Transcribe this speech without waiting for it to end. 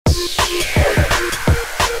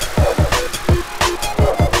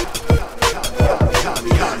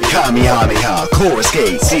Kamihamiha,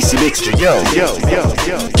 coruscate, CC mixture, yo.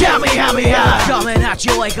 Kamihamiha, coming at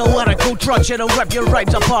you like a lyrical trudge. It'll rip your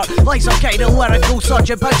rhymes apart like some kind of lyrical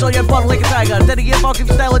surgeon. Pounce on your butt like a tiger, then you get fucking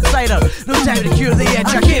style insider. No time to cure the itch,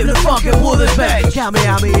 I came to fucking blow this bitch.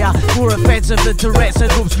 Kamihamiha, more offensive than Tourette's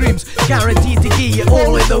syndrome screams. Guaranteed to give you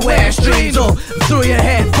all in the west streams. So throw your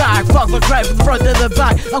head back, fuck the crowd from front to the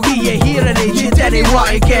back. I'll give you hearing aids, you didn't want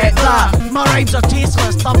to get that. My rhymes are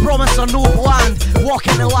tasteless, I promise are no bland. Walk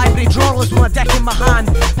in the library drawerless with a dick in my hand.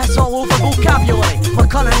 Piss all over vocabulary, my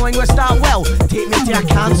cunning linguist that well. Take me to a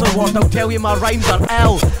cancer ward, I'll tell you my rhymes are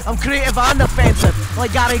ill. I'm creative and offensive,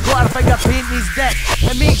 like Gary Glitterfinger painting his dick.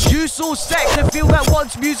 It makes you so sick to feel that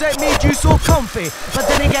once music made you so comfy, but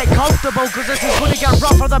didn't get comfortable, cause this is gonna get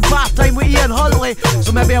rougher than bath time with Ian Huntley.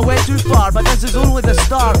 So maybe I went too far, but this is only the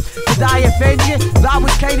start. Did I offend you? That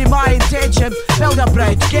was kinda my intention. Build a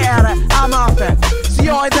bridge, get at it, I'm off it. See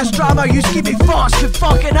all of this drama, you keep me fast, can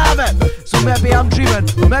fucking have it. So maybe I'm dreaming,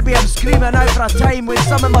 or maybe I'm screaming out for a time when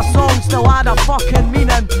some of my songs still had a fucking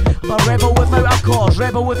meaning. I'm a rebel without a cause,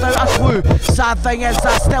 rebel without a clue. Sad thing is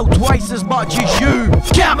that's still twice as much as you.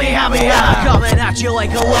 Kamihamiha, coming at you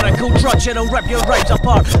like a lyrical trudge. It'll rip your rhymes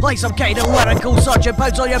apart like some kind of lyrical surgeon.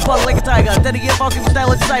 Pounce on your butt like a tiger, then you get fucking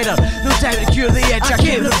style insider. No time to cure the itch, I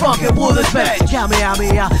came to fucking blow this bitch.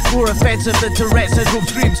 Kamihamiha, more offensive than Tourette's syndrome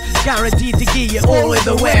screams. Guaranteed to give you all in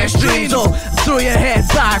the west streams. So throw your head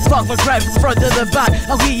back, fuck the crowd from front to the back.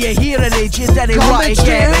 I'll give you hearing aids, you didn't want to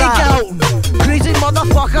get that. Galton, crazy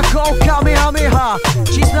motherfucker called Kamihamiha.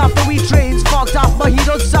 She snapped the wee trains, fucked off my heat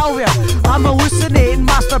on Salvia. I'm hallucinating,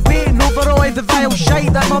 masturbating over all the vile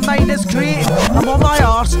shite that my mind is creating. I'm on my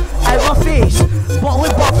arse, out my face,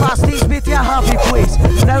 bottling butt fast takes me to a happy place.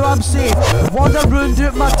 Now I'm safe, wander round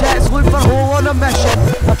out my tits, look for hole on a mission.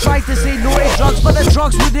 I tried to say no to drugs, but the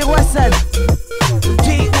drugs wouldn't listen.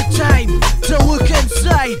 Take the time to look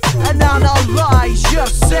inside and analyze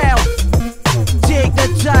yourself. Take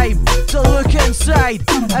the time to look inside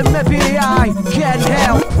and maybe I can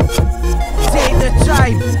help. Take the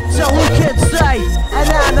time to look inside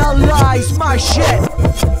and analyze my shit.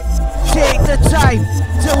 Take the time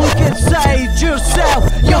to look inside yourself,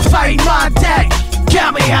 you'll find my dick.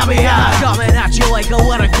 Kamihamiha, coming at you like a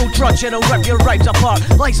lyrical trudge. It'll rip your rhymes apart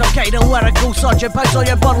like some kind of lyrical surgeon. Pounce on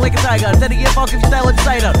your butt like a tiger, then you get fucking style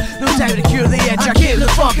insider. No time to cure the itch, I came to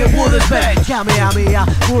fucking blow this bitch.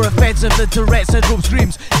 Kamihamiha, more offensive than Tourette's syndrome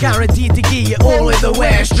screams. Guaranteed to give you all in the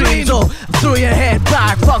west streams. So throw your head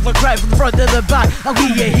back, fuck the crowd from front to the back. I'll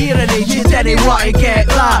give you hearing aids, you didn't want to get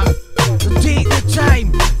that. Take the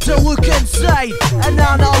time to look inside and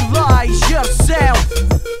analyze yourself.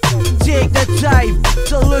 Take the time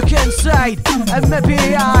to look inside and maybe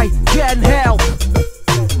I can help.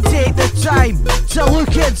 Take the time to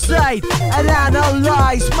look inside and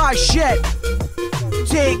analyze my shit.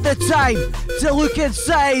 Take the time to look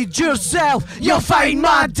inside yourself, you'll find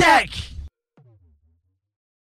my dick.